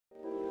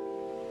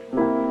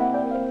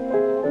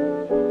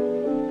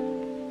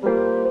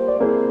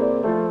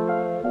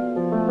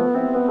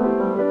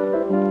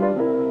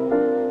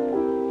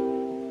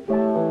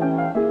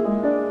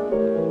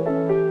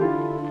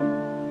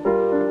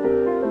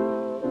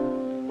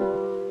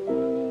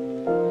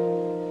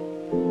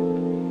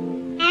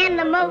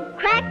animal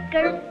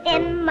crackers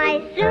in my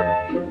soup.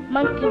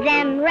 Monkeys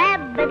and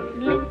rabbits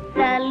loop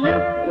the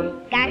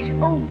loop. Gosh,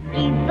 oh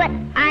gee, but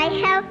I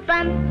have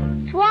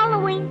fun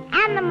swallowing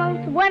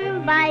animals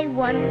one by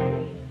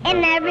one.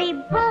 In every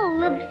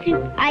bowl of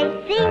soup I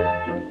see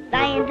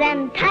lions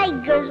and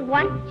tigers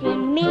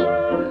watching me.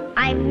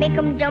 I make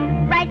 'em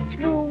jump right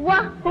through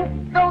a hoop,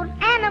 those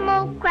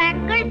animal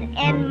crackers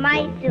in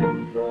my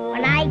soup.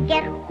 When I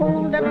get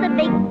hold of the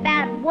big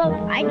bad wolf,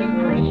 I just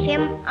push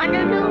him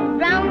under the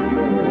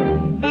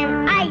ground.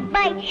 Then I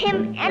bite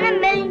him in a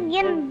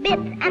million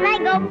bits, and I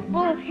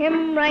gobble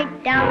him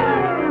right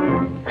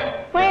down.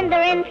 When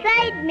they're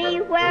inside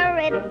me where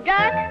it's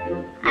dark,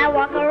 I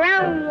walk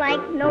around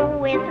like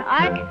Noah's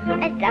Ark.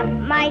 I stuff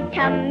my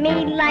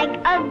tummy like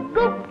a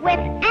goop with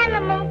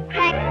animal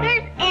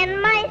crackers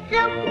in my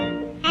soup.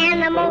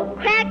 Animal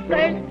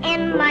crackers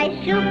in my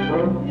soup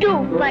do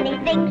funny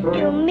things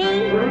to me.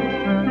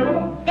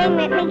 They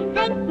make me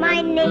think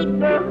my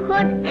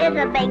neighborhood is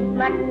a big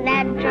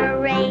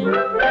menagerie.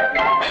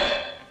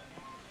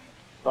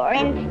 For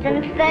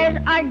instance, there's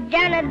our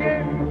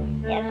janitor.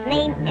 His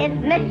name is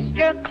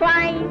Mr.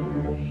 Klein.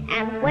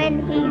 And when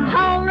he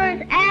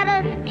hollers at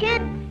us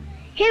kids,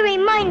 he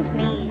reminds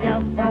me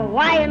of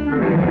Hawaiian.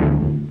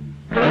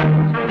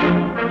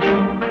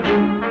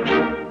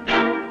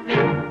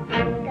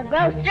 The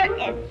grocer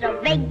is so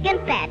big and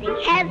fat, he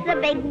has a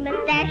big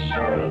mustache.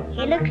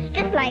 He looks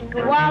just like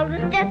a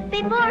walrus just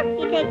before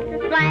he takes a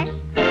splash.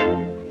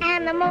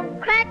 Animal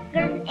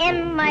crackers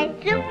in my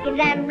soup, kids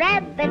and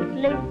rabbits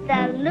loop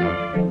the loop.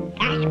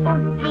 Gosh, oh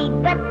gee,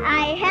 but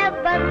I have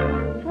fun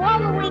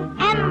swallowing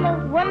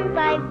animals one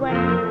by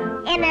one.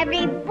 In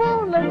every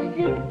bowl of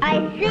soup I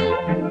see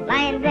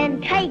lions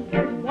and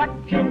tigers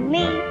watching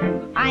me.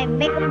 I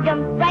make 'em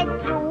jump right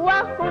through a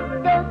hoop,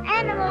 those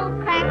animal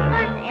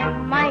crackers in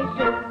my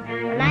soup.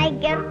 When I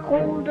get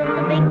hold of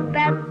the big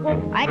bad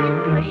wolf, I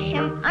just push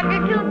him under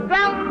the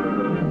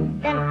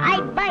ground. Then I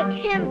bite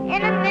him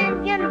in a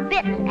million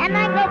bits, and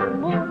I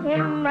gobble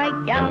him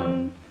right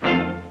down.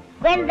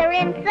 When they're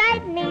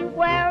inside me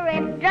where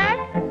it's dark,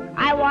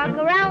 I walk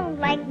around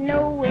like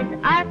Noah's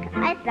Ark.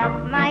 I stuff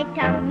my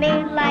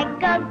tummy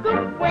like a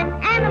goop with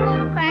animal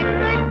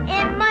crackers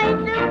in my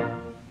soup.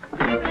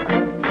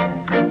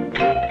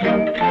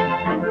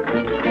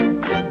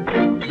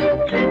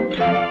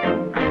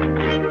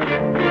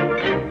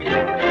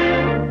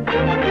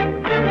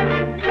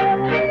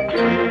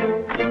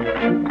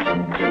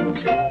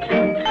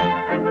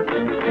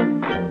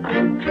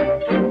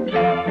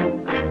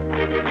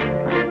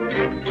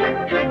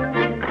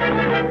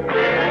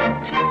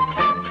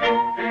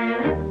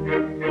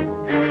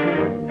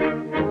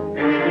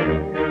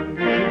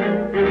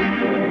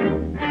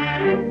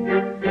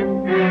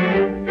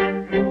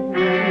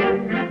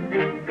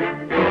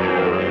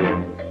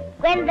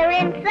 When they're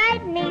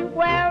inside me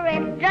where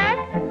it's dark,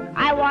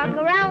 I walk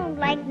around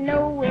like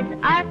Noah's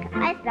Ark.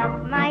 I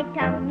stuff my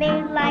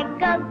tummy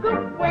like a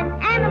goop with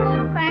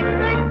animal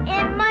crackers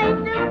in my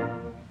soup.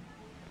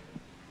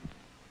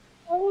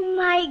 Oh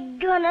my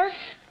goodness.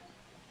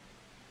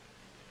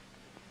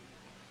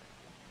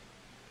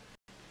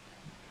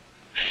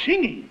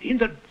 Singing in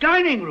the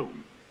dining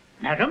room.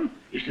 Madam,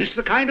 is this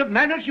the kind of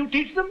manners you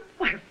teach them?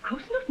 Why, of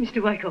course not,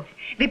 Mr. Wyckoff.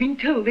 They've been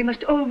told they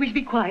must always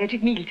be quiet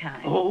at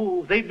mealtime.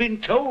 Oh, they've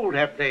been told,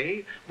 have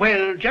they?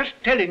 Well, just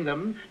telling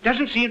them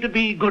doesn't seem to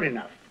be good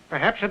enough.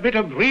 Perhaps a bit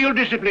of real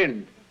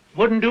discipline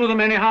wouldn't do them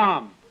any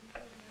harm.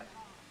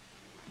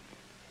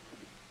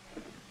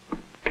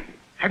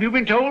 Have you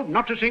been told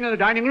not to sing in the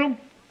dining room?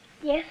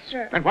 Yes,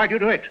 sir. Then why do you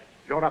do it?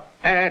 You're a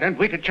bad and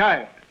wicked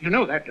child. You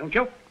know that, don't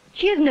you?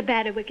 She isn't a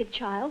bad or wicked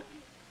child.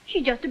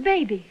 She's just a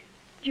baby.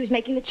 She was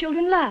making the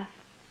children laugh.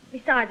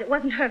 Besides, it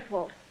wasn't her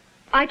fault.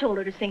 I told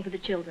her to sing for the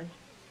children.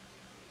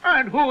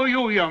 And who are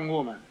you, young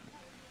woman?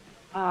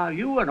 Are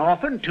you an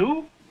orphan,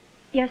 too?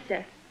 Yes,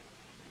 sir.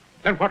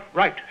 Then what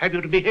right have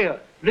you to be here,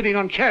 living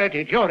on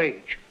charity at your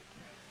age?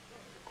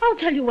 I'll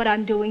tell you what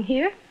I'm doing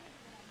here.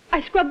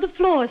 I scrub the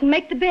floors and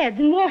make the beds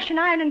and wash and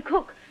iron and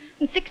cook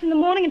from 6 in the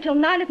morning until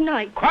 9 at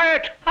night.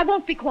 Quiet! I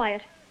won't be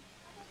quiet.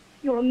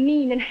 You're a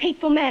mean and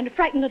hateful man to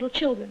frighten little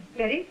children.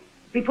 Mary,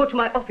 report to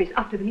my office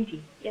after the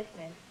meeting. Yes,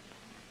 ma'am.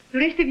 The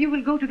rest of you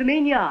will go to the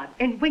main yard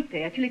and wait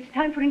there till it's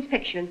time for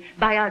inspection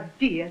by our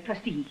dear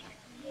trustees.